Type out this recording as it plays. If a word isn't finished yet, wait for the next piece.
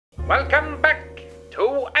Welcome back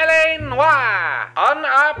to NWAAAAH. On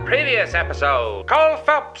our previous episode, Cole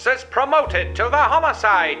Phelps is promoted to the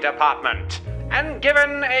homicide department and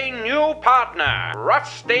given a new partner,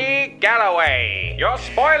 Rusty Galloway. Your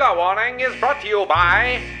spoiler warning is brought to you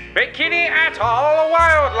by Bikini Atoll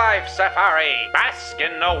Wildlife Safari. Bask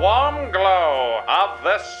in the warm glow of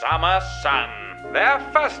the summer sun. Their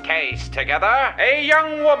first case together, a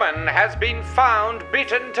young woman has been found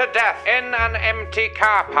beaten to death in an empty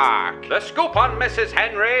car park. The scoop on Mrs.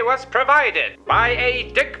 Henry was provided by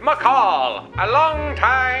a Dick McCall, a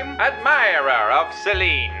long-time admirer of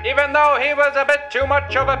Celine, even though he was a bit too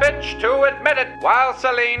much of a bitch to admit it while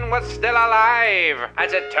Celine was still alive.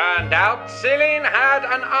 As it turned out, Celine had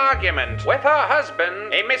an argument with her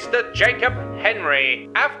husband, a Mr. Jacob Henry.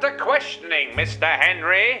 After questioning Mr.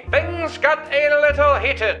 Henry, things got a little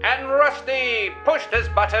heated, and Rusty pushed his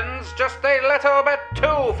buttons just a little bit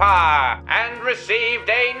too far and received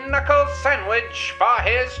a knuckle sandwich for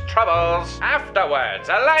his troubles. Afterwards,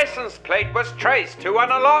 a license plate was traced to an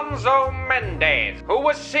Alonzo Mendez, who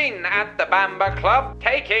was seen at the Bamba Club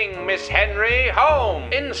taking Miss Henry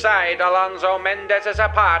home. Inside Alonzo Mendez's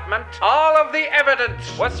apartment, all of the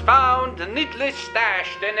evidence was found neatly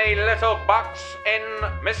stashed in a little box in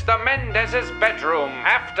Mr. Mendez's bedroom.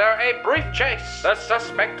 After a brief chase, the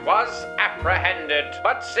suspect was apprehended,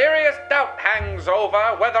 but serious doubt hangs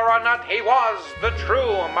over whether or not he was the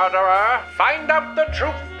true murderer. Find out the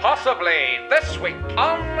truth possibly this week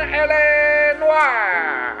on NWAAAAH.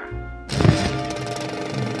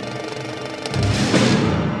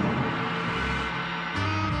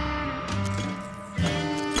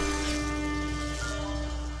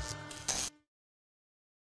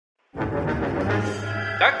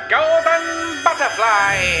 The Golden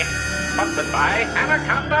Butterfly, sponsored by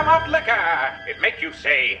Anaconda Malt Liquor. It makes you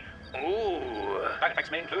say, ooh. Side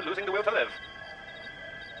effects may include losing the will to live.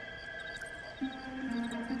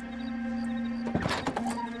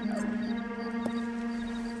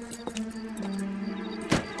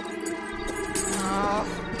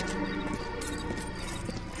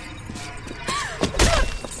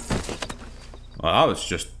 Well, that was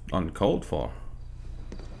just uncalled for.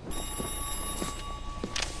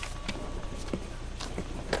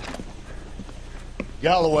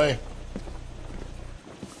 Galloway.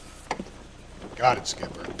 Got it,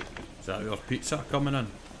 Skipper. Is that your pizza coming in?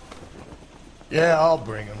 Yeah, I'll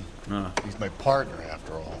bring him. No. He's my partner,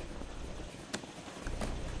 after all.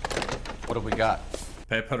 What have we got?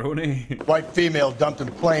 Pepperoni. White female dumped in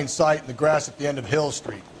plain sight in the grass at the end of Hill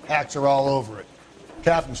Street. Hacks are all over it.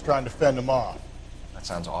 Captain's trying to fend them off. That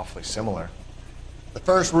sounds awfully similar. The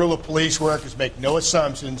first rule of police work is make no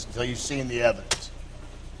assumptions until you've seen the evidence.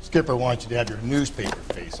 Skipper wants you to have your newspaper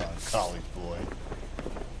face on, college boy.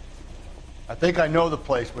 I think I know the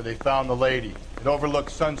place where they found the lady. It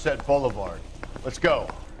overlooks Sunset Boulevard. Let's go.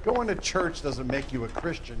 Going to church doesn't make you a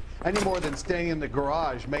Christian, any more than staying in the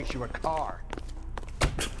garage makes you a car.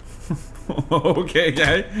 Okay,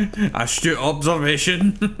 guy. Astute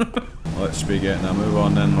observation. Let's be getting a move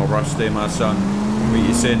on then, Rusty, my son. What are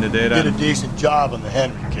you saying today, then? Did a decent job on the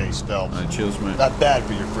Henry case, Phelps. Cheers, mate. Not bad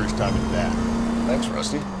for your first time at bat. Thanks,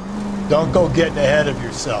 Rusty. Don't go getting ahead of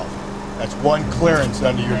yourself. That's one clearance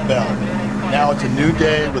under your belt. Now it's a new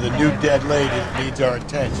day with a new dead lady that needs our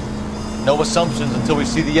attention. No assumptions until we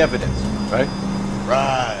see the evidence, right?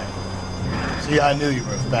 Right. See, I knew you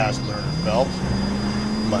were a fast learner, Phelps.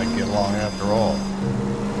 You might get along after all.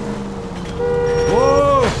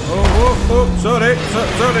 Whoa! Oh, sorry.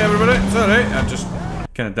 Sorry, everybody. Sorry. I just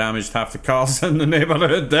kind of damaged half the cars in the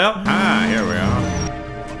neighborhood there. Ah, here we are.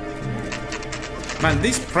 Man,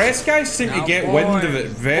 these press guys seem to get wind of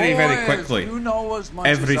it very quickly. You know as much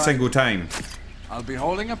Every as single time. I'll be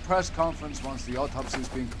holding a press conference once the autopsy's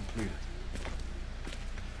been completed.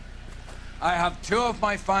 I have two of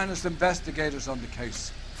my finest investigators on the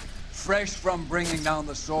case. Fresh from bringing down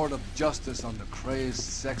the sword of justice on the crazed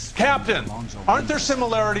sex... Captain, aren't there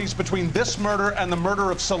similarities between this murder and the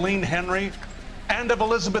murder of Celine Henry? And of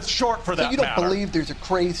Elizabeth Short, for that matter. So you don't believe there's a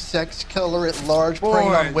crazed sex killer at large preying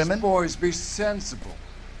on women? Boys, be sensible.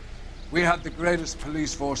 We have the greatest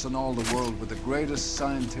police force in all the world with the greatest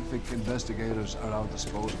scientific investigators at our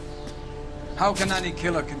disposal. How can any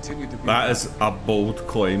killer continue to be... That is a bold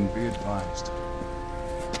claim. Be advised.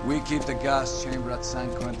 We keep the gas chamber at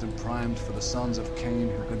San Quentin primed for the sons of Cain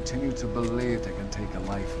who continue to believe they can take a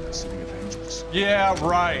life in the City of Angels. Yeah,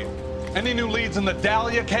 right. Any new leads in the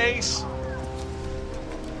Dahlia case?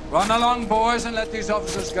 Run along, boys, and let these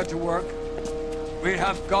officers get to work. We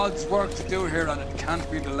have God's work to do here, and it can't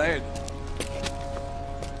be delayed.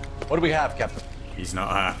 What do we have, Captain? He's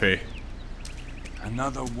not happy.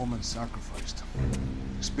 Another woman sacrificed.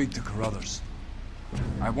 Speak to Carruthers.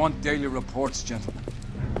 I want daily reports, gentlemen.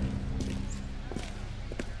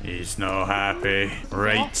 He's no happy.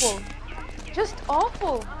 Right. Awful. Just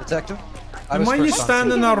awful. Detective? And why are you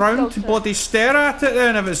standing around to bloody stare at it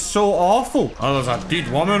then if it's so awful? Oh, there's a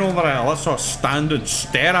dead woman over there. Let's sort of stand and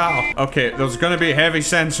stare at her. Okay, there's gonna be heavy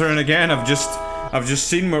censoring again. I've just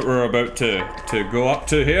seen what we're about to go up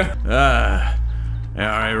to here.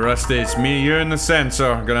 Alright, Rusty, it's me, you, and the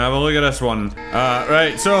censor. Gonna have a look at this one.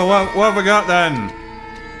 Right, so what have we got then?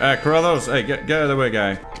 Carruthers, hey, get out of the way,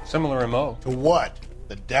 guy. Similar MO. To what?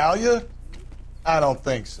 The Dahlia? I don't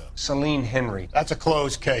think so. Celine Henry. That's a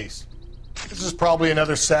closed case. This is probably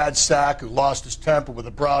another sad sack who lost his temper with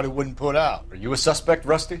a broad who wouldn't put out. Are you a suspect,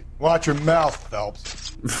 Rusty? Watch your mouth,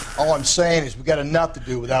 Phelps. All I'm saying is we got enough to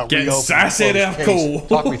do without Get reopening sassy there, closed cool. cases.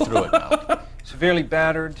 Talk me through it now. Severely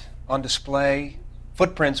battered, on display.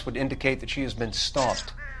 Footprints would indicate that she has been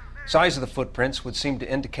stomped. Size of the footprints would seem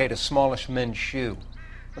to indicate a smallish men's shoe.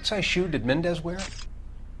 What size shoe did Mendez wear?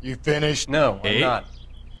 You finished? No, I'm not.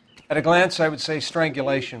 At a glance, I would say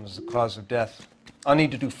strangulation was the cause of death. I'll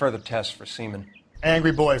need to do further tests for semen.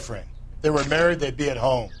 Angry boyfriend. If they were married, they'd be at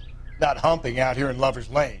home. Not humping out here in Lover's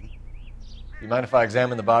Lane. You mind if I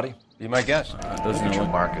examine the body? Be my guest. Doesn't look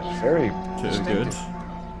mark is very too good.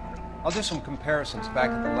 I'll do some comparisons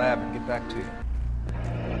back at the lab and get back to you.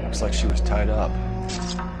 Looks like she was tied up.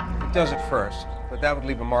 It does at first, but that would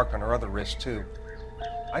leave a mark on her other wrist, too.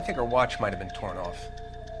 I think her watch might have been torn off.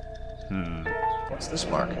 What's this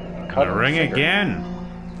mark? A ring again.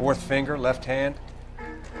 Fourth finger, left hand.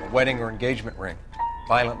 A wedding or engagement ring.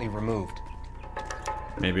 Violently removed.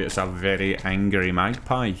 Maybe it's a very angry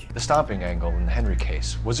magpie. The stomping angle in the Henry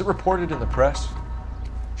case, was it reported in the press?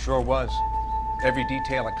 Sure was. Every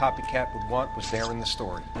detail a copycat would want was there in the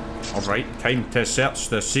story. Alright, time to search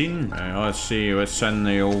the scene. Let's see what's in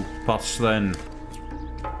the old purse then.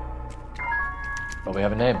 Well, we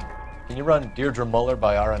have a name. Can you run Deirdre Muller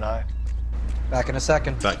by RNI? Back in a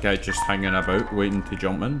second. That guy just hanging about, waiting to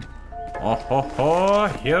jump in. Oh ho ho,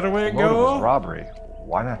 here we The motive go. was robbery.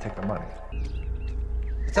 Why not take the money?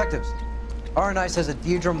 Detectives, RNI says that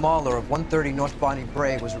Deirdre Mahler of 130 North Bonnie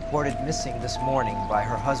Bray was reported missing this morning by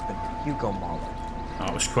her husband, Hugo Mahler.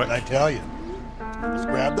 That was quick. I tell you. Just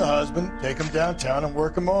grab the husband, take him downtown, and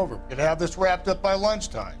work him over. Could have this wrapped up by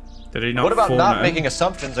lunchtime. Did he not What about phone not in? making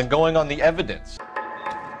assumptions and going on the evidence?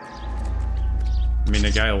 I mean,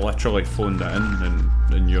 the guy literally phoned it in,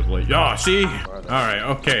 and you're like, yeah, see? Alright,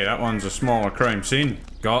 okay, that one's a smaller crime scene.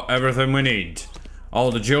 Got everything we need. All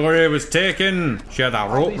the jewellery was taken. She had a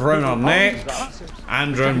rope around her neck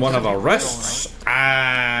and around one of her wrists,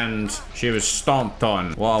 and she was stomped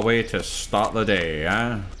on. What a way to start the day,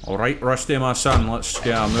 eh? Alright, Rusty, my son, let's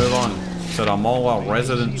get a move on to the Mahler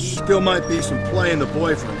residence. Still might be some play in the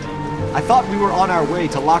boyfriend. I thought we were on our way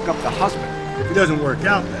to lock up the husband. If it doesn't work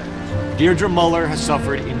out, then. Deirdre Muller has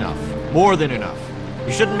suffered enough. More than enough.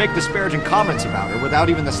 You shouldn't make disparaging comments about her without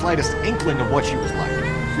even the slightest inkling of what she was like.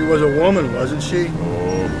 She was a woman, wasn't she?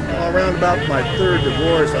 Well, around about my third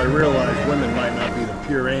divorce, I realized women might not be the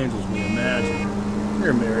pure angels we imagine.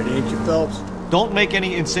 You're married, ain't you, Phelps? Don't make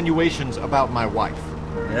any insinuations about my wife.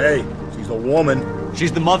 Hey, she's a woman.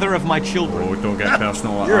 She's the mother of my children. Oh, don't get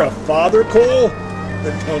personal like You're that. a father, Cole?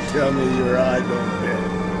 Then don't tell me your eye don't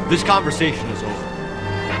bend. This conversation is over.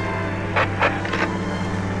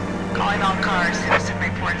 Calling all cars. Citizen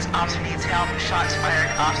reports. Officer needs help. Shots fired.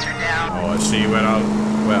 Officer down. Oh, let's see where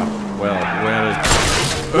where is...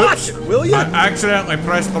 Oops! Will you? I accidentally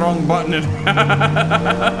pressed the wrong button and...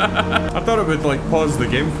 I thought it would, like, pause the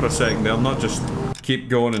game for a second there, not just keep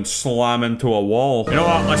going and slam into a wall. You know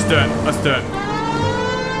what? Let's do it. Let's do it.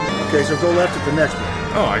 Okay, so go left at the next one.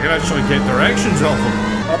 Oh, I can actually get directions off them.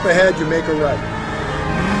 Up ahead, you make a right.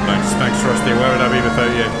 Thanks, Rusty. Where would I be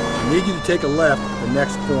without you? I need you to take a left at the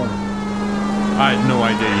next corner. I had no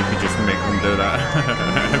idea you could just make them do that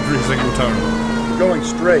every single turn. You're going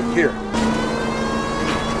straight, here.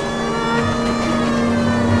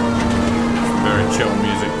 Very chill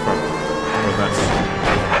music for this.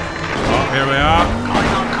 Oh, here we are.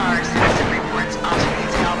 Calling all cars. Citizen reports. Officer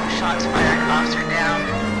needs help. Shots fired. Officer down.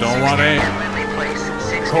 Don't worry.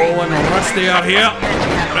 Cole and Rusty are here.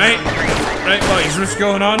 Right, boys, what's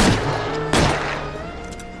going on?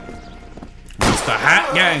 It's the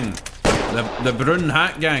Hat Gang. The Brun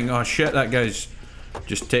Hat Gang. Oh shit, that guy's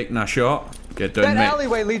just taking a shot. Get down, That mate.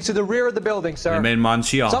 alleyway leads to the rear of the building, sir. The main man's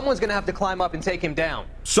here. Someone's gonna have to climb up and take him down.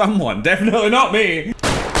 Someone, definitely not me.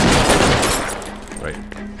 Right,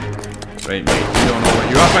 mate. You don't know what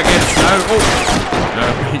you're up against now. Oh,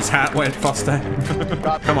 no, his hat went first time.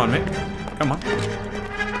 Come on, mate. Come on.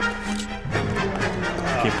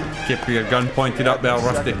 Keep your gun pointed up there,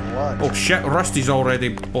 Rusty. Oh shit, Rusty's already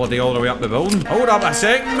bloody all the way up the building. Hold up a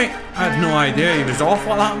second, mate. I had no idea he was off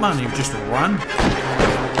like that, man. He just ran.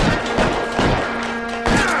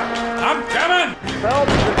 I'm coming!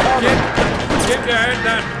 Keep your head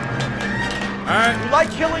down. Alright. You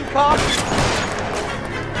like killing cops?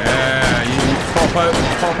 Yeah, you pop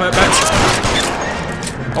out, bitch.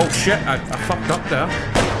 Oh shit, I fucked up there.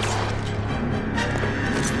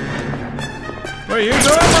 Where are you going,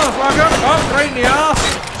 motherfucker? Oh, right in the arse.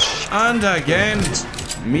 And again.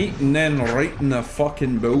 Meeting then right in the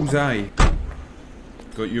fucking bullseye.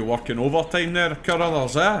 Got you working overtime there,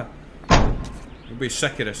 Carruthers, eh? You'll be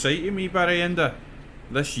sick of the sight of me by the end of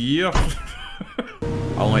this year.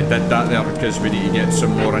 I only did that there because we need to get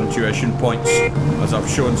some more intuition points. As I've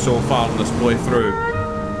shown so far in this playthrough,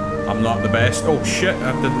 I'm not the best. Oh shit,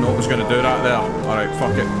 I didn't know it was going to do that there. Alright,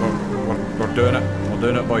 fuck it. We're doing it. We're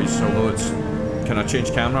doing it, boys. Although it's... Can I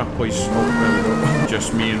change camera, please? Oh, there we go.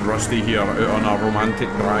 Just me and Rusty here out on a romantic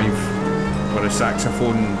drive with a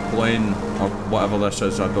saxophone playing, or whatever this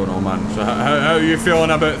is, I don't know, man. So how are you feeling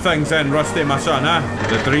about things then, Rusty, my son, eh?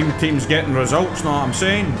 The dream team's getting results, know what I'm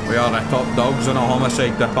saying? We are the top dogs in a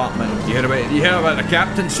homicide department. You hear about the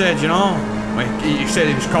captain said, you know? Like, he said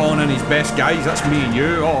he was calling in his best guys, that's me and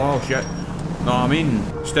you. Oh shit. Know what I mean?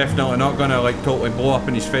 It's definitely not gonna, like, totally blow up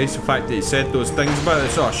in his face the fact that he said those things about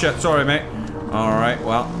it. Oh shit, sorry, mate. Alright,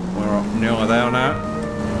 well, we're nearly there now.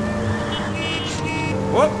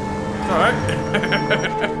 Whoop! Alright.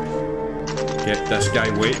 Get this guy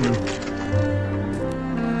waiting.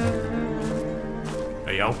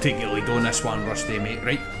 Hey, I'll take it lead on this one, Rusty, mate,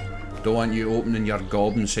 right? Don't want you opening your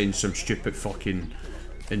gob and saying some stupid fucking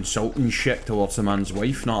insulting shit towards the man's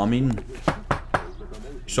wife, know what I mean?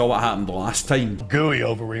 Saw what happened last time. Gooey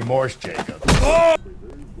over remorse, Jacob. Oh!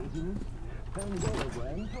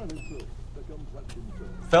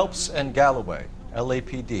 Phelps and Galloway,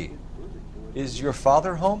 LAPD. Is your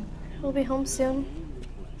father home? He'll be home soon.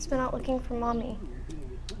 He's been out looking for Mommy.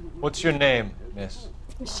 What's your name, miss?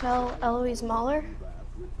 Michelle Eloise Mahler?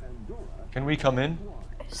 Can we come in?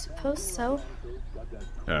 I suppose so.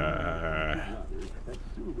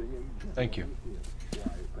 Thank you.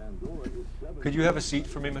 Could you have a seat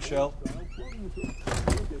for me, Michelle?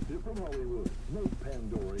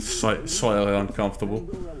 Slightly uncomfortable.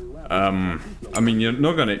 I mean, you're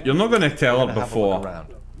not gonna tell her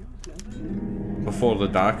before the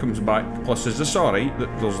dad comes back. Plus, is this alright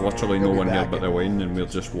that there's literally no one here but the wine and we're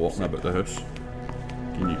just walking about the house?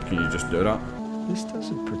 Can you just do that? This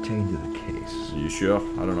doesn't pertain to the case. Are you sure?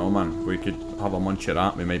 I don't know, man. We could have a munch of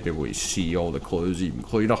that. We might be able to see all the clues even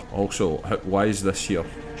clearer. Also, why is this here?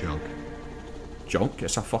 Junk. Junk?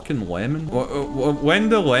 It's a fucking lemon. When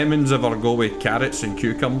do lemons ever go with carrots and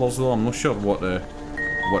cucumbers though? I'm not sure what the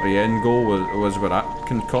end goal was with that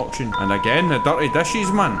concoction. And again, the dirty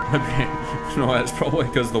dishes, man. Maybe, no, it's probably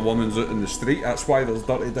because the woman's out in the street. That's why there's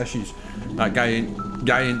dirty dishes. That guy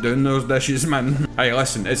ain't doing those dishes, man. Hey,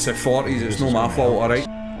 listen, it's the 40s. It's no my fault, alright?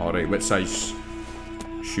 Alright, what size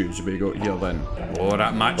shoes have we got here then? Oh,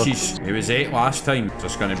 that matches. He was 8 last time.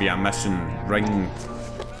 There's going to be a missing ring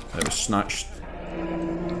that was snatched.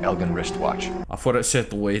 Elgin wristwatch. I thought it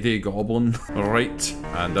said Lady Goblin. Right,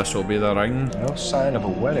 and this will be the ring. No sign of a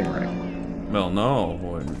wedding ring. Well,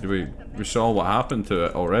 no. We saw what happened to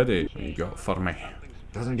it already. What you got for me?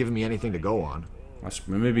 Doesn't give me anything to go on.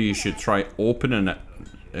 Maybe you should try opening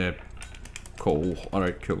it. Cool.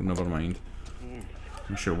 Alright, cool. Never mind.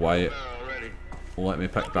 I'm sure why it let me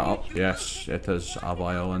pick that up. Yes, it is a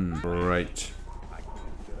violin. Right.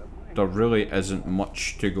 There really isn't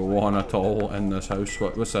much to go on at all in this house.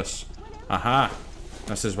 What's this? Aha!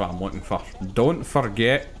 This is what I'm looking for. Don't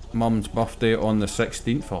forget Mum's birthday on the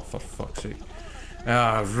 16th. Oh, for fuck's sake.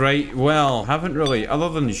 Right, well, haven't really, other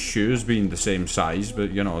than his shoes being the same size,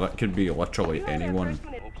 but you know, that could be literally anyone.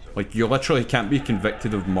 Like, you literally can't be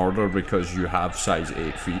convicted of murder because you have size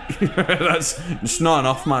 8 feet. It's not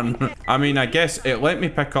enough, man. I mean, I guess it let me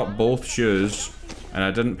pick up both shoes. And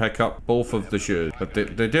I didn't pick up both of the shoes. But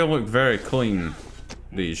they do look very clean,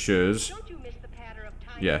 these shoes.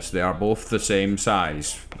 Yes, they are both the same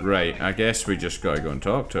size. Right, I guess we just gotta go and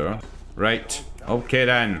talk to her. Right, okay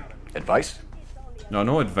then. Advice?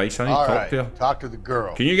 No advice, I need to talk to her. Talk to the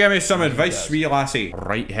girl. Can you give me some advice, wee lassie?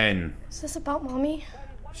 Right hen. Is this about Mommy?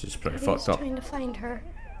 She's pretty Daddy's fucked up. Trying to find her.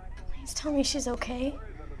 Please tell me she's okay.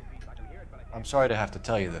 I'm sorry to have to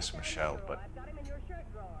tell you this, Michelle, but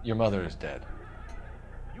your mother is dead.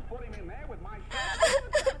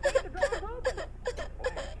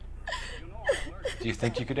 Do you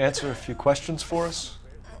think you could answer a few questions for us?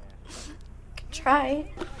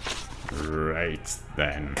 Try. Right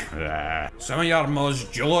then. Some of your ma's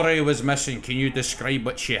jewellery was missing. Can you describe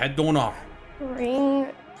what she had on her? Ring,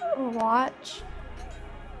 a watch.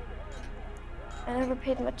 I never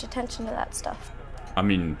paid much attention to that stuff. I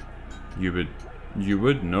mean, you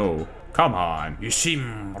would know. Come on, you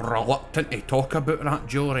seem reluctant to talk about that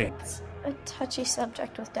jewellery. It's a touchy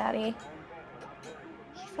subject with Daddy.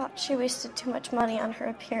 He thought she wasted too much money on her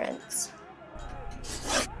appearance.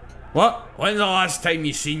 What? When's the last time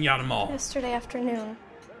you seen your ma? Yesterday afternoon.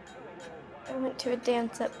 I went to a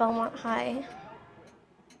dance at Belmont High.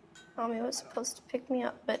 Mommy was supposed to pick me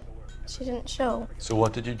up, but she didn't show. So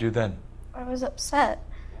what did you do then? I was upset.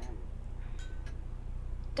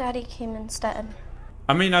 Daddy came instead.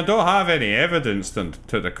 I mean, I don't have any evidence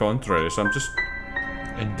to the contrary, so I'm just...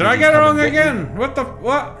 And Did I get it wrong again? What the...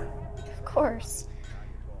 what? Of course.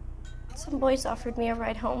 Some boys offered me a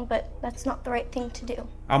ride home, but that's not the right thing to do.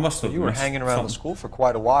 I must have You were hanging around the school for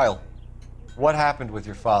quite a while. What happened with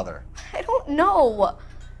your father? I don't know.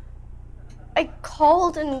 I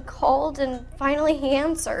called and finally he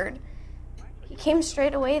answered. He came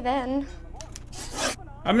straight away then.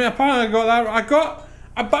 I mean, apparently I got that...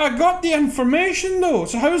 But I got the information though,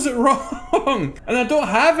 so how is it wrong? And I don't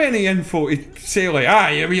have any info to say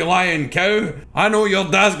like, you wee lying cow. I know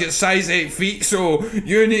your dad's got size 8 feet, so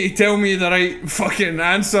you need to tell me the right fucking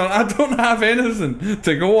answer. I don't have anything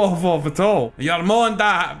to go off of at all. Your ma and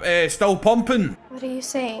dad still pumping? What are you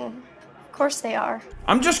saying? Of course they are.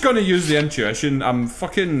 I'm just gonna use the intuition. I'm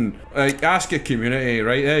fucking, ask your community,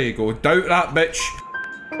 right? There you go. Doubt that bitch.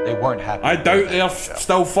 They weren't happy. I doubt they're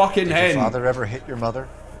still fucking hen. Did your father ever hit your mother?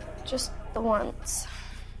 Just the once.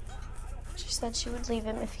 She said she would leave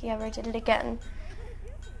him if he ever did it again.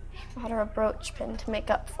 He bought her a brooch pin to make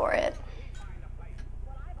up for it.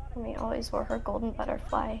 And he always wore her golden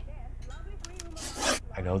butterfly.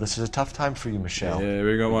 I know this is a tough time for you, Michelle. Yeah,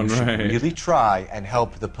 we got one you right. should really try and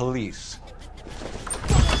help the police.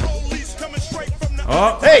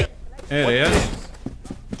 Oh, hey! There he is.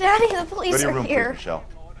 Daddy, the police Go to your are room, here. please, Michelle.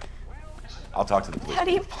 I'll talk to the police.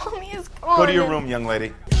 Daddy, Mommy is gone. Go to your room, young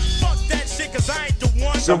lady.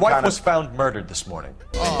 Your wife was found murdered this morning.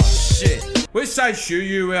 Oh, shit. Which size shoe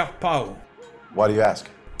you wear, pal? Why do you ask?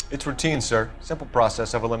 It's routine, sir. Simple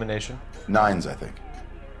process of elimination. 9s, I think.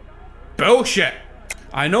 Bullshit.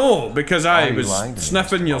 I know, because I you was lying to me,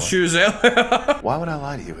 sniffing your shoes earlier. Why would I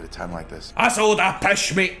lie to you at a time like this? That's all that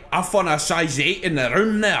pish, mate. I found a size 8 in the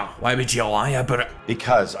room there. Why would you lie about it?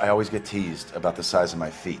 Because I always get teased about the size of my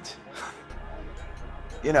feet.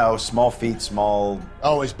 You know, small feet, small...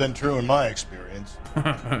 Always been true in my experience.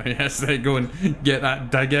 Yes, they go and get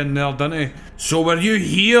that dig in there, don't they? So were you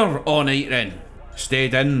here all night then?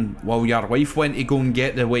 Stayed in while your wife went to go and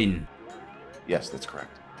get the wine? Yes, that's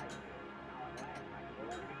correct.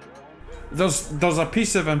 There's a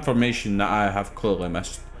piece of information that I have clearly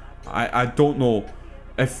missed. I don't know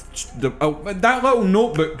if that little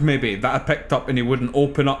notebook maybe that I picked up and he wouldn't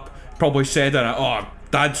open up probably said in it, oh,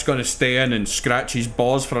 Dad's gonna stay in and scratch his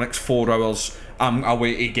balls for the next 4 hours. I'm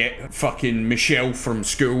away to get fucking Michelle from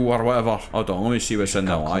school or whatever. Hold on, let me see what's in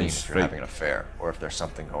the lies. If you're having an affair, or if there's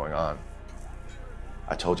something going on.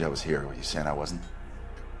 I told you I was here. Were you saying I wasn't?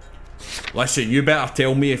 Listen, you better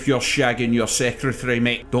tell me if you're shagging your secretary,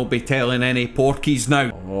 mate. Don't be telling any porkies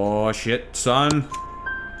now. Oh shit, son.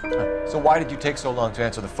 So why did you take so long to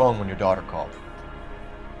answer the phone when your daughter called?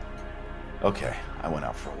 Okay, I went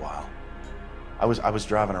out for a while. I was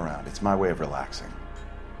driving around. It's my way of relaxing.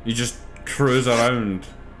 You just cruise around.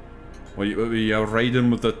 What you riding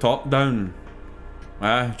with the top down?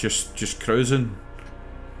 Just cruising.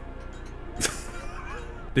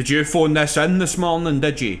 Did you phone this in this morning,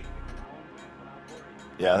 did you?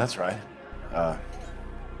 Yeah, that's right.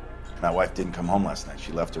 My wife didn't come home last night.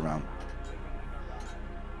 She left around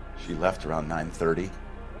 9:30.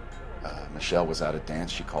 Michelle was out at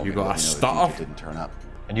dance. She called me to let me know that Deacon didn't turn up.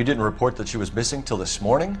 And you didn't report that she was missing till this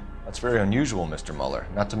morning? That's very unusual, Mr. Mueller.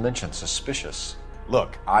 Not to mention suspicious.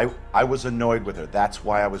 Look, I was annoyed with her. That's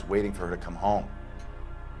why I was waiting for her to come home.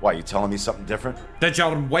 Why, you telling me something different? Did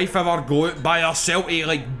your wife ever go out by herself to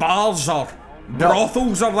like bars or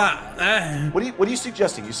brothels or that? What are you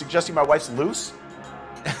suggesting? You suggesting my wife's loose?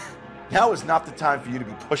 Now is not the time for you to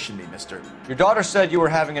be pushing me, mister. Your daughter said you were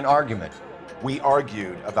having an argument. We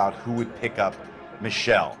argued about who would pick up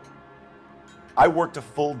Michelle. I worked a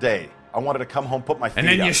full day. I wanted to come home, put my feet up.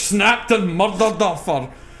 And then you snapped and murdered her for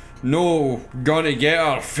no gonna get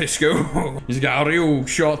her for school. He's got a real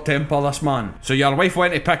short temper, this man. So your wife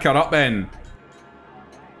went to pick her up then?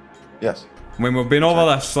 Yes. When we've been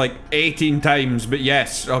over this like 18 times, but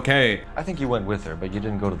yes, okay. I think you went with her, but you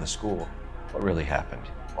didn't go to the school. What really happened,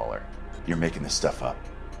 Mueller? You're making this stuff up.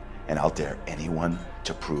 and I'll dare anyone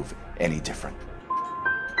to prove any different.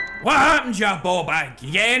 What happened, ya ball bag?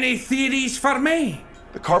 You got any theories for me?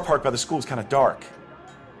 The car parked by the school is kind of dark.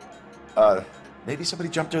 Maybe somebody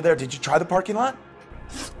jumped her there. Did you try the parking lot?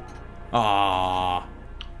 Ah.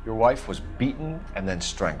 Your wife was beaten and then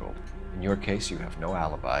strangled. In your case, you have no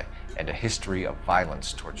alibi and a history of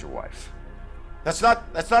violence towards your wife. That's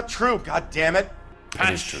not true, god damn it. It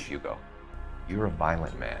is true, Hugo. You're a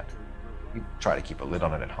violent man. You try to keep a lid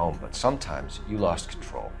on it at home, but sometimes you lost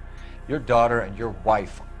control. Your daughter and your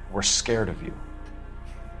wife were scared of you.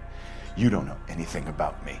 You don't know anything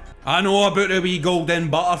about me. I know about the wee golden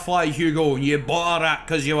butterfly, Hugo, and you bought her that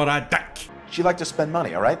because you were a dick. She liked to spend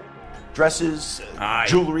money, all right? Dresses, Aye.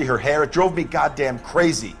 jewelry, her hair. It drove me goddamn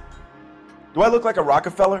crazy. Do I look like a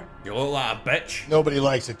Rockefeller? You look like a bitch. Nobody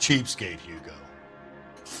likes a cheapskate, Hugo.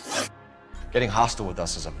 Getting hostile with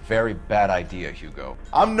us is a very bad idea, Hugo.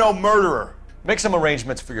 I'm no murderer. Make some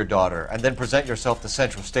arrangements for your daughter, and then present yourself to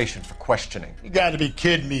Central Station for questioning. You gotta be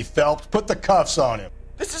kidding me, Phelps. Put the cuffs on him.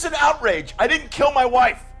 This is an outrage. I didn't kill my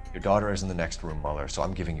wife. Your daughter is in the next room, Mueller, so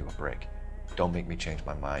I'm giving you a break. Don't make me change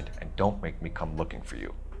my mind, and don't make me come looking for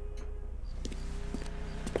you.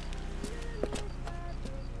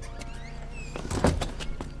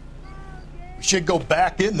 We should go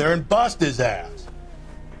back in there and bust his ass.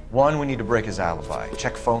 1, we need to break his alibi.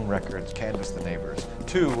 Check phone records, canvass the neighbors.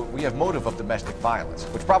 2, we have motive of domestic violence,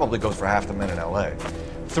 which probably goes for half the men in LA.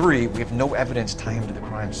 3, we have no evidence tying him to the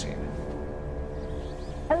crime scene.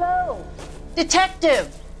 Hello,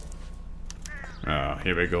 detective. Ah,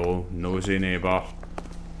 here we go. Nosy neighbour.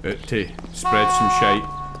 Out to spread some shite.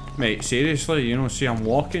 Mate, seriously, you know, see I'm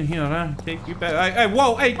walking here, huh? Take you back. Hey,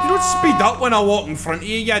 whoa, hey, you don't speed up when I walk in front of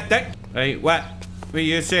you, you dick. Right, what? What are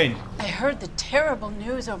you saying? I heard the terrible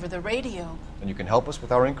news over the radio. And you can help us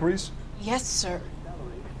with our inquiries? Yes, sir.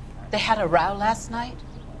 They had a row last night.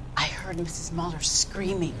 I heard Mrs. Mueller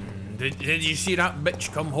screaming. Did you see that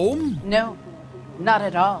bitch come home? No, not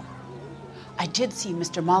at all. I did see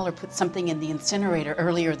Mr. Mueller put something in the incinerator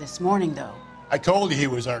earlier this morning, though. I told you he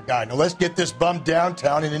was our guy. Now let's get this bum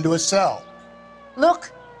downtown and into a cell.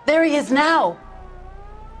 Look, there he is now.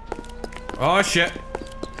 Oh, shit.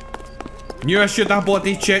 Knew I should have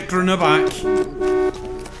bloody checked round the back.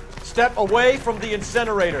 Step away from the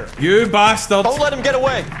incinerator. You bastard. Don't let him get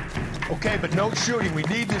away. Okay, but no shooting. We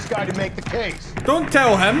need this guy to make the case. Don't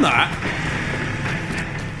tell him that.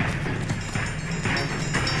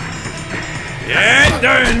 Yeah,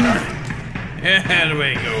 down. Here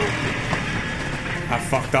we go. I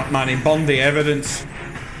fucked up, man. He burned the evidence.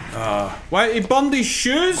 Wait, he burned his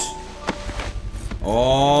shoes?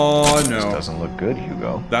 Oh, no. This doesn't look good,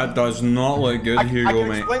 Hugo. That does not look good, Hugo, I can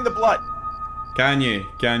mate. explain the blood. Can you?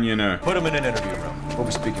 Can you now? Put him in an interview room. We'll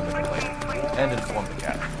be speaking with him later. And inform the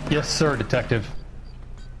captain. Yes, sir, detective.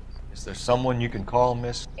 Is there someone you can call,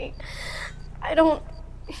 miss? I don't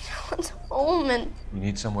want home and You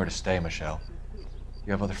need somewhere to stay, Michelle.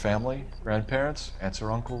 You have other family? Grandparents? Aunts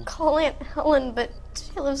or uncles? call Aunt Helen, but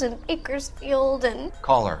she lives in Bakersfield and...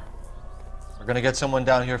 Call her. We're gonna get someone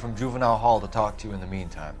down here from Juvenile Hall to talk to you in the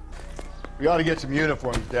meantime. We ought to get some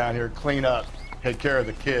uniforms down here, clean up, take care of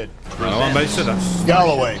the kid.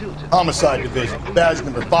 Galloway, Homicide Division, badge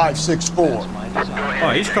number 564.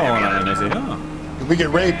 Oh, he's calling it in, is he? Oh. Can we get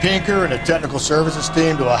Ray Pinker and a technical services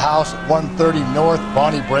team to a house at 130 North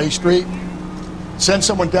Bonnie Bray Street? Send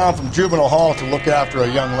someone down from Juvenile Hall to look after a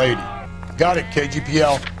young lady. Got it,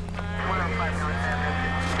 KGPL.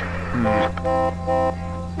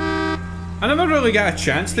 I never really got a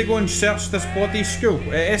chance to go and search this bloody school.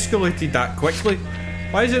 It escalated that quickly.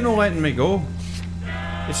 Why is it not letting me go?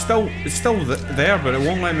 It's still there, but it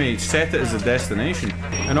won't let me set it as a destination.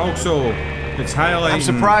 And also, it's highlighting... I'm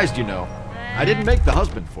surprised, you know. I didn't make the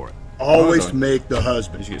husband for it. Always make the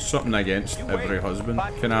husband. He's got something against every husband.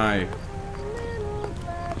 Can I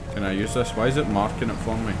use this? Why is it marking it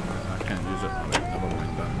for me? I can't use it. Right, never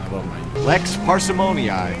mind that. Never mind. Lex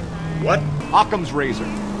parsimoniae. What? Occam's razor.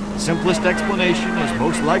 The simplest explanation is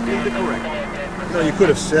most likely the correct. You know, you could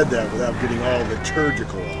have said that without getting all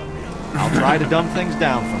liturgical on me. I'll try to dumb things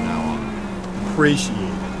down from now on. Appreciate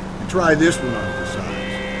it. And try this one on for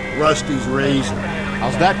size. Rusty's razor.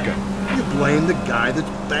 How's that go? You blame the guy that's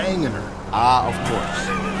banging her. Ah, of course.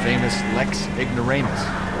 Famous Lex ignoramus.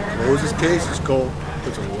 Closes cases, Cole.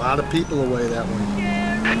 Puts a lot of people away that one.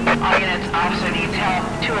 All units, officer detail,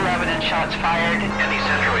 211 and shots fired. Any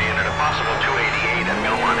central unit, a possible 288 at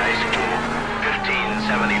Millward High School,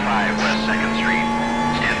 1575 West 2nd Street.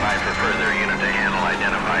 Stand by for further unit to handle,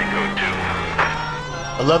 identify code 2.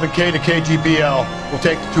 11K to KGBL. We'll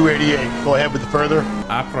take the 288. Go ahead with the further.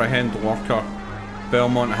 Apprehend worker.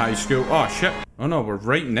 Belmont High School. Oh, shit. Oh, no, we're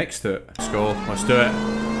right next to it. Let's go. Let's do it.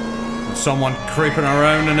 There's someone creeping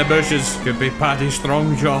around in the bushes. Could be Paddy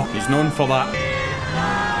Strongjaw. He's known for that.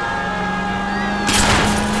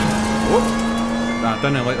 Whoop. I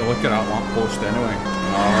didn't like the look of that lamppost anyway.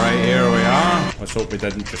 Alright, here we are. Let's hope we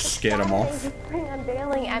didn't just scare him off. Spring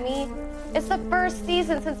unveiling, Emmy. It's the first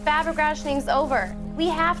season since fabricationing's over. We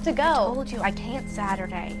have to go. I told you I can't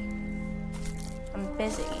Saturday. I'm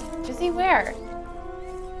busy. Busy where?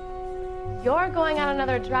 You're going on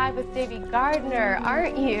another drive with Davy Gardner,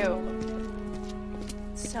 aren't you?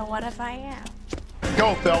 So what if I am?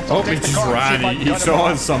 Go, Phelps. Oh, he just ran. He saw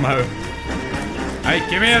us somehow. Hey,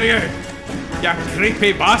 come here, you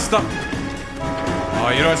creepy bastard.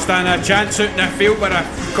 Oh, you don't stand a chance out in the field with a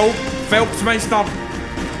Colt Phelps Meister.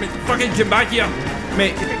 Mate, fucking come back here.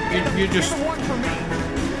 Mate, you just...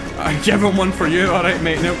 I give him one for you, alright,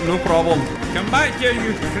 mate, no problem. Come back here,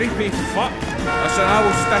 you creepy fuck. Listen, I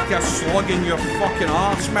will stick a slug in your fucking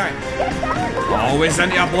arse, mate. Always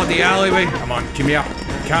into a bloody alleyway. Come on, come here.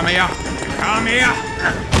 Come here. Come here.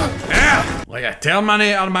 Yeah. Like a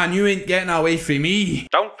Terminator, man, you ain't getting away from me.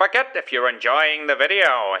 Don't forget, if you're enjoying the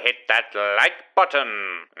video, hit that like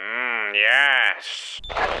button. Yes.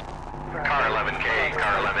 Car 11K,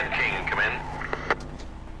 car 11 King, come in.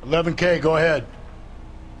 11K, go ahead.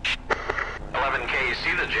 11K,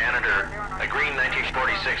 see the janitor. A green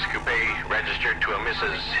 1946 coupe registered to a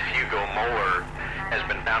Mrs. Hugo Moeller has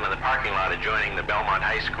been found in the parking lot adjoining the Belmont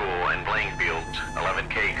High School and playing fields.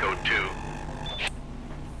 11K, code 2.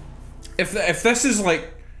 If this is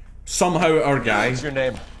like somehow our guy. What's your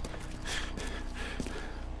name?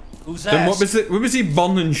 Who's that? Then what was he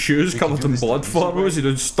burning shoes covered in blood for? What was he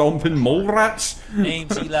doing? Stomping mole rats?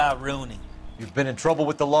 Name's Eli Rooney. You've been in trouble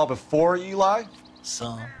with the law before, Eli?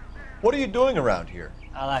 Some. What are you doing around here?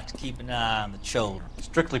 I like to keep an eye on the children.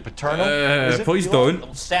 Strictly paternal? Please don't.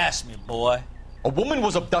 Don't sass me, boy. A woman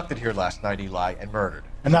was abducted here last night, Eli, and murdered.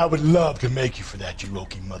 And I would love to make you for that, you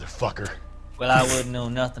Okie motherfucker. Well, I wouldn't know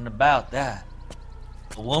nothing about that.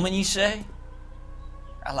 A woman, you say?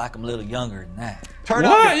 I like them a little younger than that.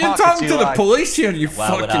 What? You're talking to the police here, you Why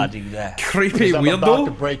fucking would I do that? creepy I'm weirdo. about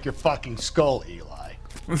to break your fucking skull, Eli.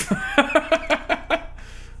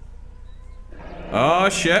 Oh,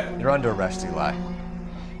 shit. You're under arrest, Eli.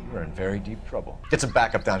 You're in very deep trouble. Get some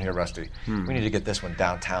backup down here, Rusty. We need to get this one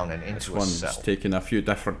downtown and into a cell. This one's taking a few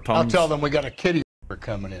different turns. I'll tell them we got a kitty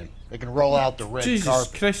coming in. They can roll out the red Jesus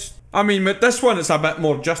carpet. Christ. I mean, with this one, it's a bit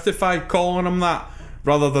more justified calling him that,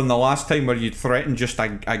 rather than the last time where you threatened just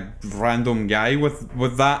a random guy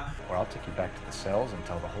with that. Or I'll take you back to the cells and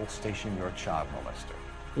tell the whole station you're a child molester.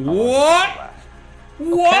 What?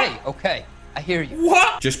 What? Okay. I hear you.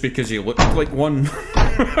 What? Just because he looked like one.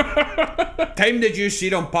 Time did you see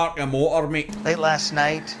them park a motor, mate? Late last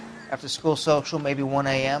night, after school social, maybe 1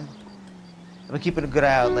 a.m. I've been keeping a good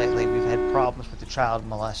eye out lately. We've had problems with the child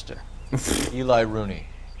molester. Eli Rooney.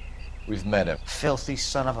 We've met him. Filthy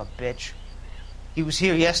son of a bitch. He was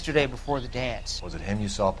here yesterday before the dance. Was it him you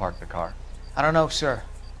saw park the car? I don't know, sir.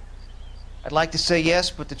 I'd like to say yes,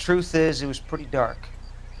 but the truth is it was pretty dark.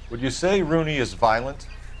 Would you say Rooney is violent?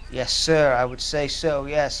 Yes, sir. I would say so,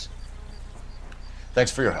 yes.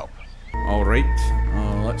 Thanks for your help. Alright.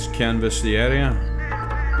 Let's canvass the area.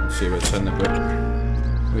 Let's see what's in the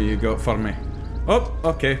book. What you got for me? Oh,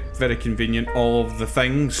 okay. Very convenient. All of the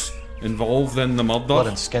things involved in the murder. Blood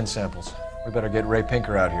and skin samples. We better get Ray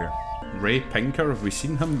Pinker out here. Ray Pinker? Have we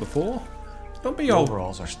seen him before? Don't be The all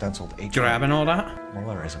overalls are stenciled 8. grabbing all that.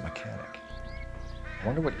 Muller is a mechanic. I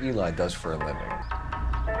wonder what Eli does for a living.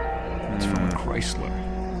 It's from a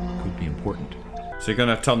Chrysler. Could be important. So you're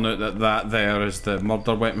gonna turn out that there is the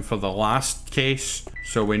murder weapon for the last case,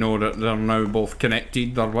 so we know that they're now both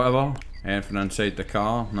connected or whatever. Anything inside the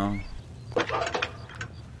car? No.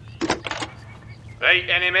 Right,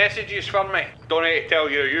 any messages for me? Don't need to tell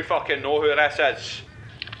you, you fucking know who this is.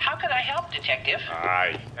 How can I help, Detective?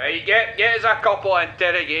 Aye. Hey, get us a couple of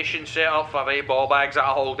interrogation set up for the ball bags that I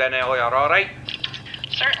hauled in earlier, alright?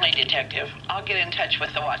 Certainly, Detective. I'll get in touch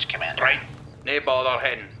with the watch commander. Right. No bother,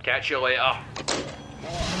 Hen. Catch you later.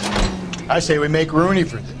 I say we make Rooney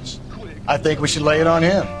for this. I think we should lay it on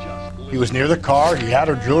him. He was near the car, he had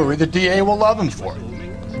her jewelry, the DA will love him for it.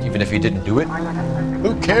 Even if he didn't do it?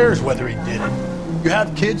 Who cares whether he did it? You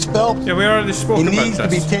have kids, Phelps? Yeah, we already spoke about this. He needs to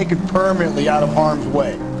be taken permanently out of harm's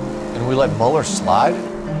way. And we let Muller slide?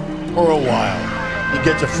 For a while. He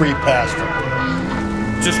gets a free pass for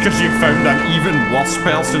it. Just because you found an even worse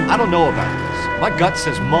person? I don't know about this. My gut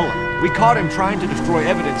says Muller. We caught him trying to destroy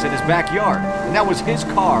evidence in his backyard, and that was his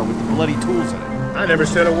car with the bloody tools in it. I never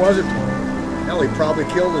said it wasn't. Hell, he probably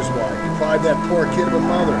killed his wife. Deprived that poor kid of a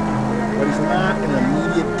mother. but he's not an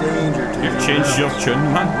immediate danger to You've changed your tune,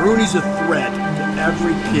 man. Rooney's a threat to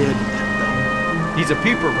every kid at Belleville. He's a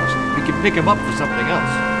peeper, Rusty. We can pick him up for something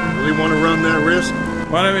else. Really want to run that risk?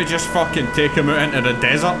 Why don't we just fucking take him out into the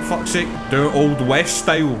desert, fuck's sake? Do it Old West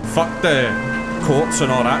style. Fuck the courts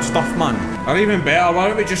and all that stuff, man. Or even better, why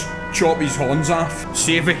don't we just chop his horns off?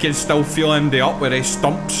 See if we can still feel him up with his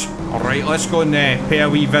stumps. Alright, let's go and pay a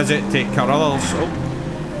wee visit to Carruthers.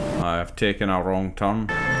 Oh, I've taken a wrong turn.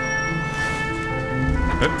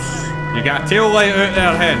 Oops. You got a tail light out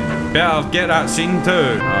there, hen. Better get that seen too.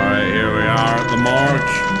 Alright, here we are at the morgue.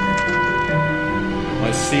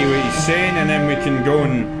 Let's see what he's saying and then we can go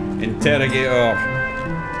and interrogate our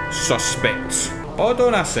suspects. Hold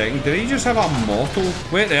on a second, did he just have a motto?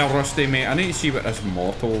 Wait there, Rusty, mate, I need to see what this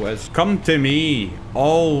motto is. Come to me,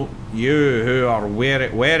 all you who are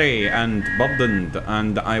weary and burdened,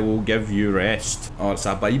 and I will give you rest. Oh, it's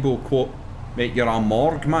a Bible quote. Mate, you're a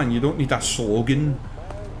morgue, man, you don't need a slogan.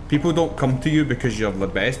 People don't come to you because you're the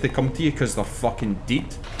best, they come to you because they're fucking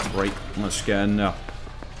dead. Right, let's get in there.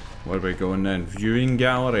 Where are we going then? Viewing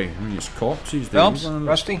gallery. I mean, it's corpses. Phelps,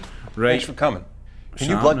 Rusty, right. Thanks for coming. Can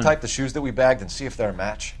you blood type the shoes that we bagged and see if they're a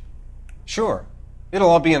match? Sure. It'll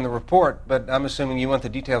all be in the report, but I'm assuming you want the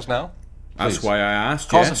details now? That's Please. why I asked,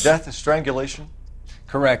 Cause yes. of death is strangulation?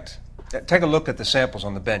 Correct. Take a look at the samples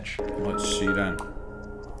on the bench. Let's see then.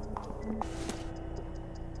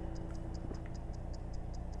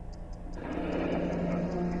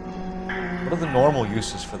 What are the normal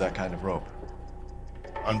uses for that kind of rope?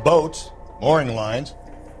 On boats, mooring lines.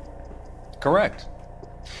 Correct.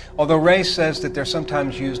 Although Ray says that they're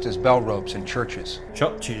sometimes used as bell ropes in churches.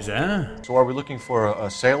 Churches, eh? So are we looking for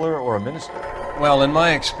a sailor or a minister? Well, in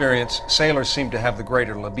my experience, sailors seem to have the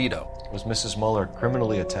greater libido. Was Mrs. Muller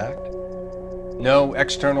criminally attacked? No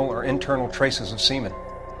external or internal traces of semen.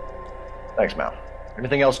 Thanks, Mal.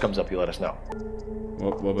 Anything else comes up, you let us know.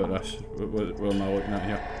 What about this? What am I looking at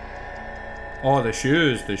here? Oh, the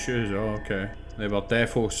shoes, oh, okay. They were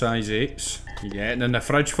defo size 8s. You getting in the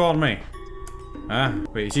fridge for me? Ah,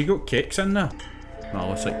 wait, has he got cakes in there? No,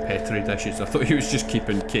 looks like Petri dishes. I thought he was just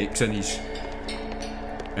keeping cakes in his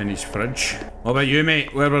fridge. What about you,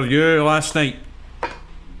 mate? Where were you last night?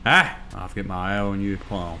 Ah, I've got my eye on you,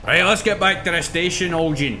 pal. Right, let's get back to the station,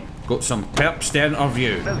 Olgin. Got some perps to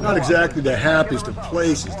interview. Not exactly the happiest of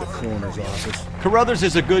places, the coroner's office. Carruthers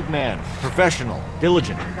is a good man, professional,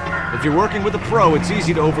 diligent. If you're working with a pro, it's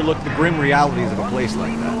easy to overlook the grim realities of a place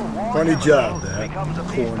like that. Funny job, that.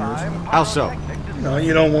 Coroners. How so? No,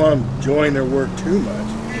 you don't want them enjoying their work too much.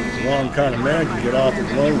 The wrong kind of man can get off his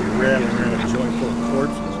loan when you're rattling around a joint full of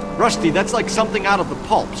corpses. Rusty, that's like something out of the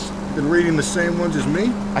pulps. Been reading the same ones as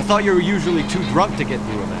me? I thought you were usually too drunk to get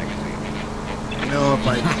through a magazine. You know, if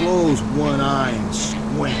I close one eye and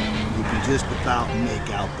squint, you can just about make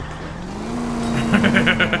out the print.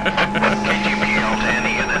 KGPL to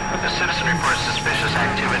any unit. The citizen reports suspicious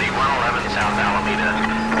activity 111 South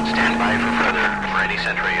Alameda. Stand by for further for any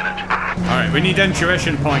Central unit. Alright, we need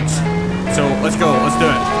intuition points. So, let's go, let's do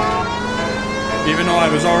it. Even though I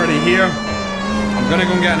was already here, I'm gonna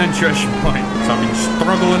go and get an intuition point. So I've been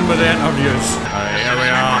struggling with the interviews. Alright, here we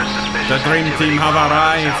are. The dream team have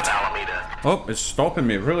arrived. Oh, it's stopping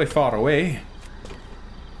me really far away.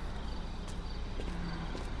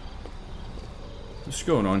 What's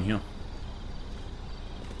going on here?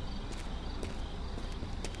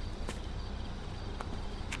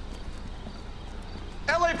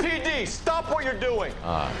 LAPD, stop what you're doing!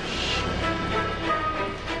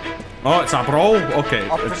 Oh, it's a brawl? Okay.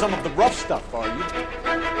 Up for some of the rough stuff, are you?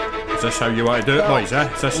 Is this how you want to do it, boys,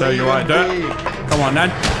 eh? Is this how you want to do it? Come on, then.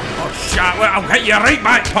 Oh, shit, well, I'll hit you right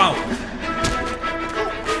back, pal.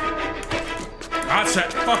 That's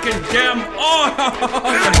it. Fucking get him. Oh,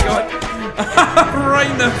 my God. Right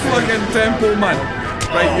in the fucking temple, man.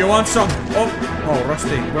 Right, you want some? Oh,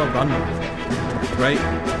 Rusty, well done. Right.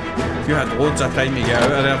 You had loads of time to get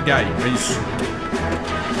out of there, guy. He's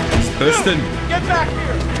boosting. Get back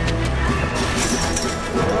here!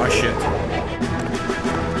 Oh, shit.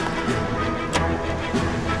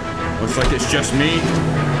 Looks like it's just me.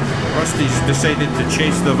 Rusty's decided to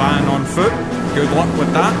chase the van on foot. Good luck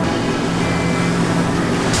with that.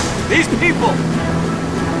 These people!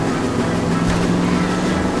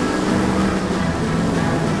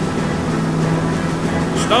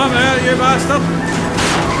 Stop there, you bastard!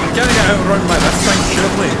 I'm gonna get outrun by this thing,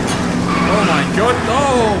 surely. Oh my God,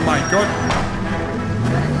 oh my God.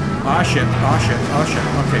 Ah shit, ah shit, ah shit.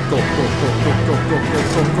 Okay, go, go, go, go, go, go, go,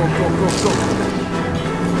 go, go, go, go, go.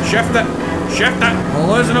 Shift it, shift it. We're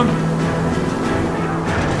losing him.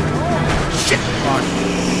 Shit.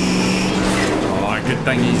 Oh, good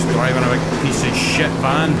thing he's driving a big piece of shit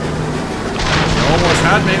van. Almost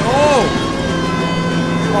had me. Oh!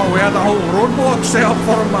 Oh, we had the whole roadblock set up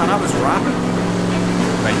for him, man. That was rapid.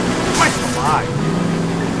 Right. What's alive?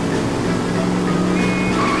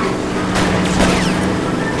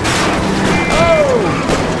 Oh!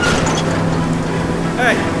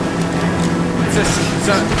 Hey! Is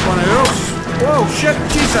that one of yours? Whoa, shit!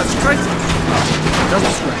 Jesus Christ! Oh,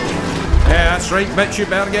 double scratch. Yeah, that's right, bitch. You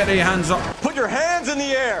better get your hands up. Put your hands in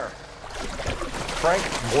the air! Frank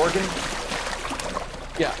Morgan?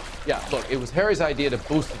 Yeah, look, it was Harry's idea to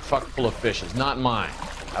boost the truck full of fishes, not mine.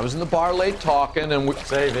 I was in the bar late talking and we...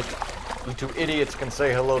 Save it. You two idiots can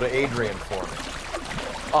say hello to Adrian for me.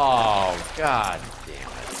 Oh, God damn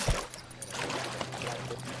it.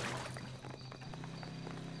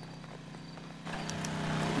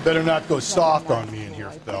 You better not go soft on me in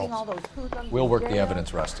here, Phelps. We'll work the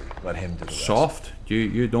evidence, Rusty. Let him do the rest. Soft?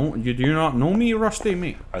 You do not know me, Rusty,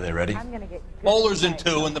 mate? Are they ready? Molar's in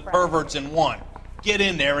 2 and the pervert's in 1. Get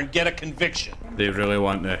in there and get a conviction. They really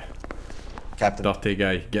want the Captain, dirty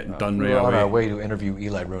guy getting done right we're away. on our way to interview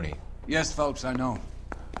Eli Rooney. Yes, Phelps, I know.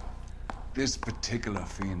 This particular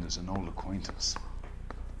fiend is an old acquaintance.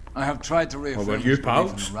 I have tried to reaffirm about you, his belief in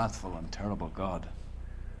Phelps? the wrathful and terrible God.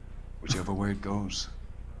 Whichever way it goes,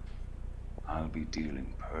 I'll be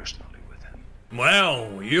dealing personally with him.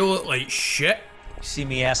 Well, you look like shit. You see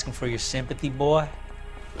me asking for your sympathy, boy?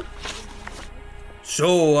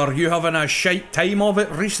 So, are you having a shite time of it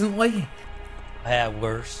recently? I had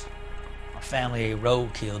worse. My family ate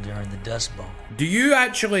roadkill during the Dust Bowl. Do you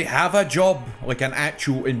actually have a job, like an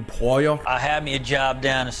actual employer? I had me a job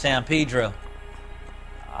down in San Pedro.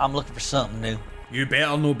 I'm looking for something new. You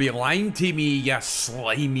better no be lying to me, you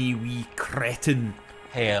slimy wee cretin.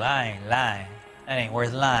 Hell, I ain't lying. That ain't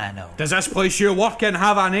worth lying over. Does this place you work in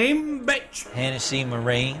have a name, bitch? Hennessy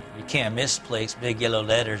Marine. You can't misplace big yellow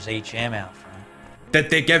letters HM out front. Did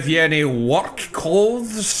they give you any work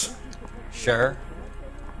clothes? Sure.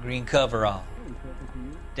 Green coverall.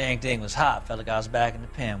 Dang thing was hot. Felt like I was back in the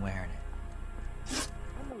pen wearing it.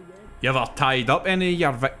 You ever tied up any of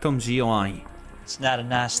your victims, Eli? It's not a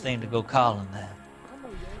nice thing to go calling them.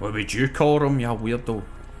 What would you call them, you weirdo?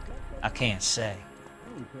 I can't say.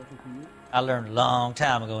 I learned a long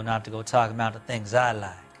time ago not to go talking about the things I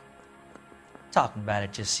like. Talking about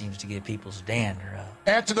it just seems to get people's dander up.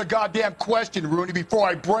 Answer the goddamn question, Rooney, before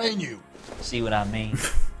I brain you. See what I mean?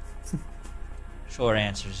 Short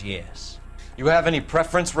answer is yes. You have any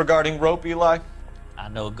preference regarding rope, Eli? I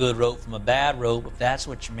know a good rope from a bad rope, if that's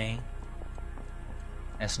what you mean.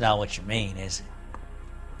 That's not what you mean, is it?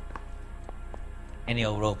 Any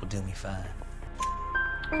old rope will do me fine.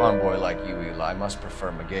 Farm boy like you, Eli, must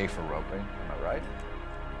prefer McGay for roping. Am I right?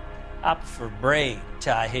 I prefer braid.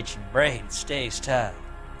 Tie hitching braid. It stays tight.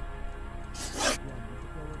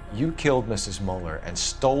 You killed Mrs. Moeller and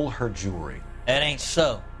stole her jewelry. That ain't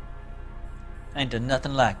so. I ain't done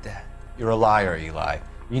nothing like that. You're a liar, Eli.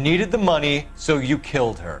 You needed the money, so you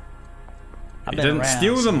killed her. You didn't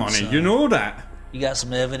steal the money, you know that. You got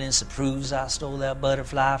some evidence that proves I stole that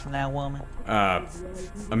butterfly from that woman? I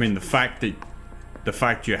mean, the fact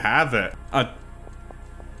you have it.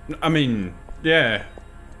 I mean, yeah.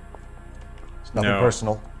 It's nothing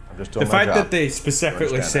personal. I'm just doing the my fact job. that they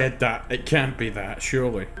specifically said that, it can't be that,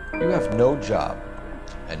 surely. You have no job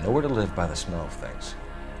and nowhere to live by the smell of things.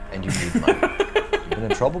 And you need money. You've been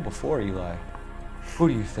in trouble before, Eli. Who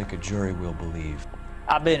do you think a jury will believe?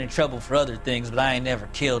 I've been in trouble for other things, but I ain't never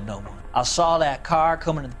killed no one. I saw that car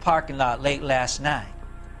coming to the parking lot late last night.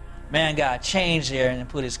 Man got changed there and then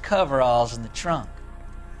put his coveralls in the trunk.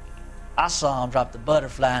 I saw him drop the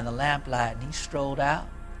butterfly in the lamplight and he strolled out,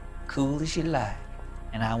 cool as you like.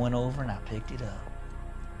 And I went over and I picked it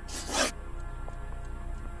up.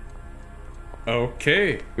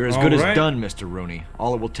 Okay. You're as good as done, Mr. Rooney.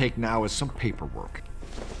 All it will take now is some paperwork.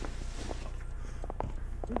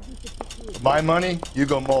 My money,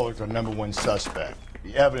 Hugo Moeller's our #1 suspect.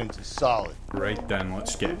 The evidence is solid. Right then,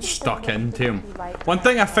 let's get stuck into him. One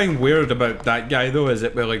thing I find weird about that guy though is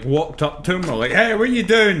that we like walked up to him, we're like, "Hey, what are you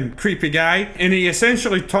doing, creepy guy?" And he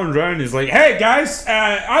essentially turned around and he's like, "Hey guys,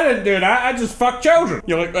 I didn't do that, I just fucked children."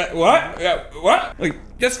 You're like, "What? What? Like,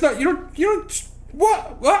 that's not, you don't,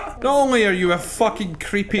 what? Not only are you a fucking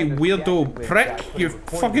creepy weirdo prick, you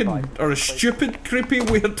fucking are a stupid creepy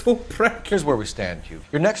weirdo prick." Here's where we stand, Hugh.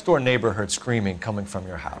 Your next door neighbor heard screaming coming from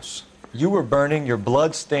your house. You were burning your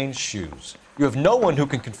blood-stained shoes. You have no one who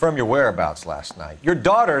can confirm your whereabouts last night. Your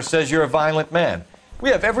daughter says you're a violent man. We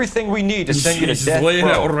have everything we need to send you to death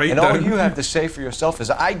row. And all you have to say for yourself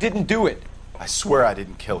is, I didn't do it. I swear I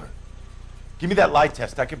didn't kill her. Give me that lie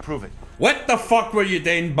test, I can prove it. What the fuck were you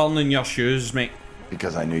doing burning your shoes, mate?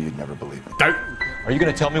 Because I knew you'd never believe me. Are you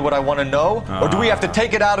going to tell me what I want to know? Or do we have to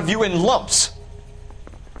take it out of you in lumps?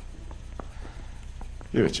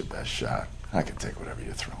 Give it your best shot. I can take whatever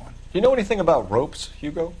you're throwing. Do you know anything about ropes,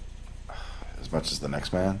 Hugo? As much as the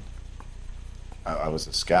next man. I was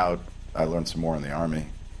a scout. I learned some more in the Army.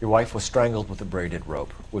 Your wife was strangled with a braided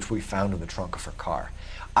rope, which we found in the trunk of her car.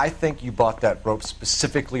 I think you bought that rope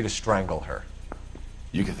specifically to strangle her.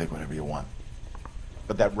 You can think whatever you want.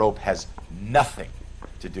 But that rope has nothing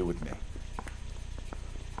to do with me.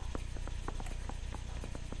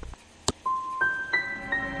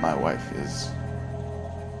 My wife is...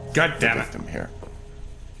 God damn it. The victim here.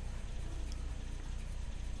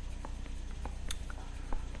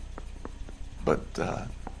 But,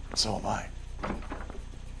 so am I.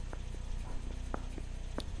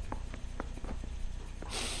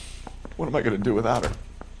 What am I gonna do without her?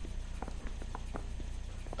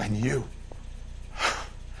 And you.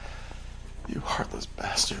 You heartless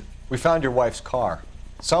bastard. We found your wife's car.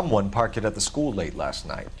 Someone parked it at the school late last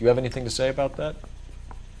night. Do you have anything to say about that?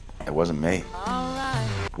 It wasn't me.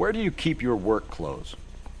 Where do you keep your work clothes?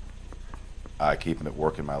 I keep them at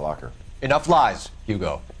work in my locker. Enough lies,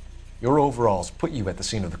 Hugo. Your overalls put you at the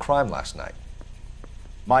scene of the crime last night.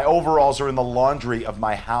 My overalls are in the laundry of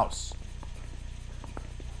my house.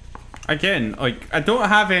 Again, like, I don't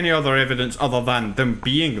have any other evidence other than them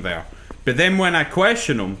being there. But then when I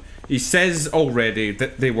question him, he says already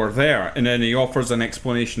that they were there, and then he offers an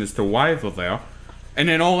explanation as to why they're there. And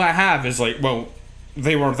then all I have is like, well,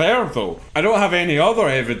 they were there though. I don't have any other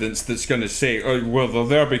evidence that's going to say, oh, well, they're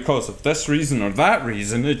there because of this reason or that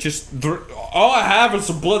reason. It just, all I have is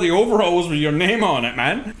some bloody overalls with your name on it,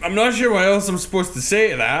 man. I'm not sure what else I'm supposed to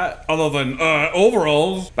say to that, other than,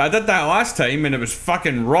 overalls. But I did that last time and it was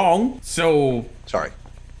fucking wrong, so... Sorry.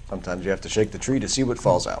 Sometimes you have to shake the tree to see what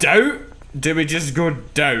falls out. Doubt? Do we just go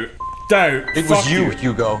doubt? Doubt. It was you,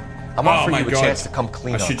 Hugo. I'm offering you a chance to come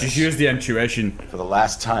clean on I should this. just use the intuition. For the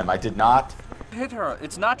last time, I did not. Hit her.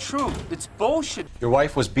 It's not true. It's bullshit. Your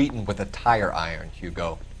wife was beaten with a tire iron,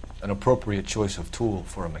 Hugo. An appropriate choice of tool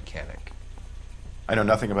for a mechanic. I know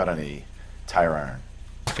nothing about any tire iron.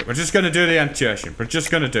 Okay, we're just gonna do the intuition. We're just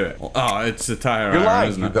gonna do it. Oh, it's the tire You're iron, lying,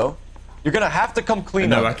 isn't Hugo. You're gonna have to come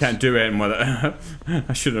clean No, on I can't do anything with it.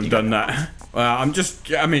 I should have done that. I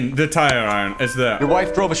mean, the tire iron is there. Your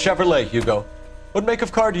wife drove a Chevrolet, Hugo. What make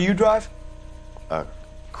of car do you drive? A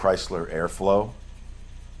Chrysler Airflow.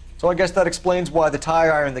 So I guess that explains why the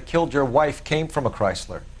tire iron that killed your wife came from a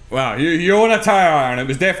Chrysler. Wow, you own a tire iron. It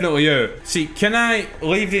was definitely you. See, can I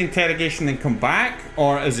leave the interrogation and come back,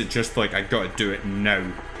 or is it just like I gotta do it now?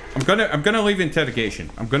 I'm gonna leave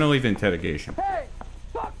interrogation. I'm gonna leave interrogation. Hey,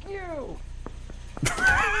 fuck you!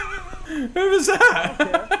 Who was that?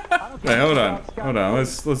 Wait, hold on.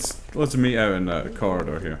 Let's meet out in the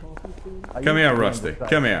corridor here. Come here, Rusty.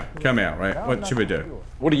 Come here. Right? What should we do?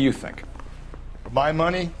 What do you think? For my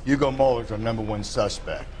money, Hugo Muller's our #1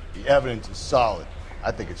 suspect. The evidence is solid.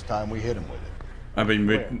 I think it's time we hit him with it. I mean,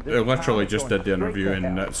 we literally just did the interview,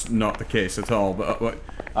 and that's not the case at all. But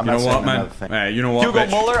I'm you know not what, saying man? another thing. Hey, you know what, Hugo bitch?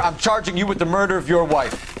 Muller, I'm charging you with the murder of your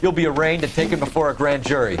wife. You'll be arraigned and taken before a grand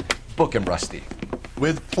jury. Book him, Rusty.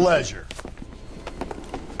 With pleasure.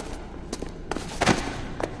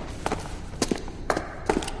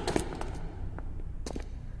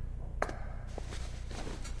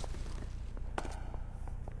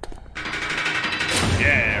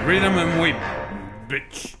 Yeah, read them and weep,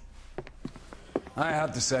 bitch. I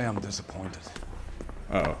have to say I'm disappointed.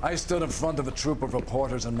 Uh-oh. I stood in front of a troop of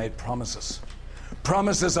reporters and made promises.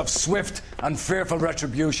 Promises of swift and fearful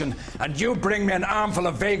retribution, and you bring me an armful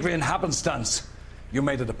of vagary and happenstance. You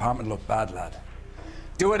made the department look bad, lad.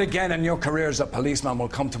 Do it again and your career as a policeman will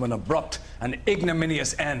come to an abrupt and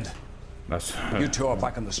ignominious end. You two are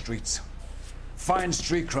back on the streets. Find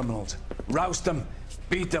street criminals, roust them,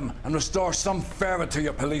 beat them, and restore some fervor to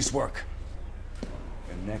your police work.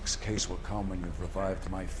 Your next case will come when you've revived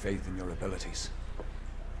my faith in your abilities.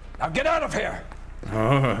 Now get out of here!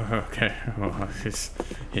 Oh, okay. Well,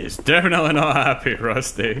 he's definitely not happy,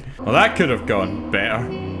 Rusty. Well, that could have gone better.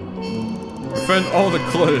 We found all the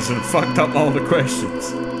clues and fucked up all the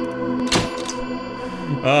questions.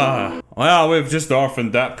 Well, we've just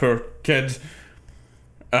orphaned that poor kid.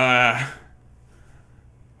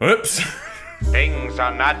 Whoops. Things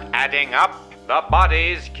are not adding up. The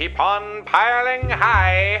bodies keep on piling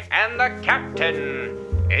high, and the captain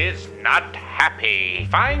is not happy.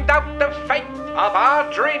 Find out the fate of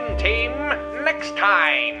our dream team next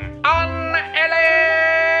time on NWAAAAH.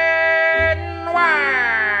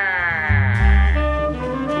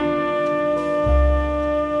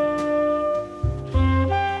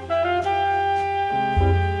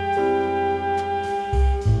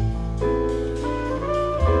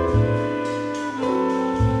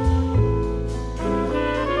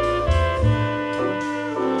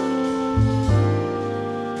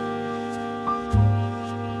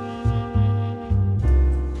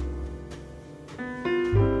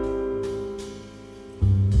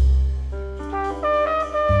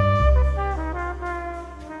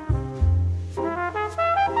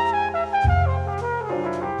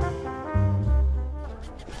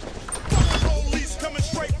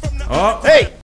 Oh. Hey!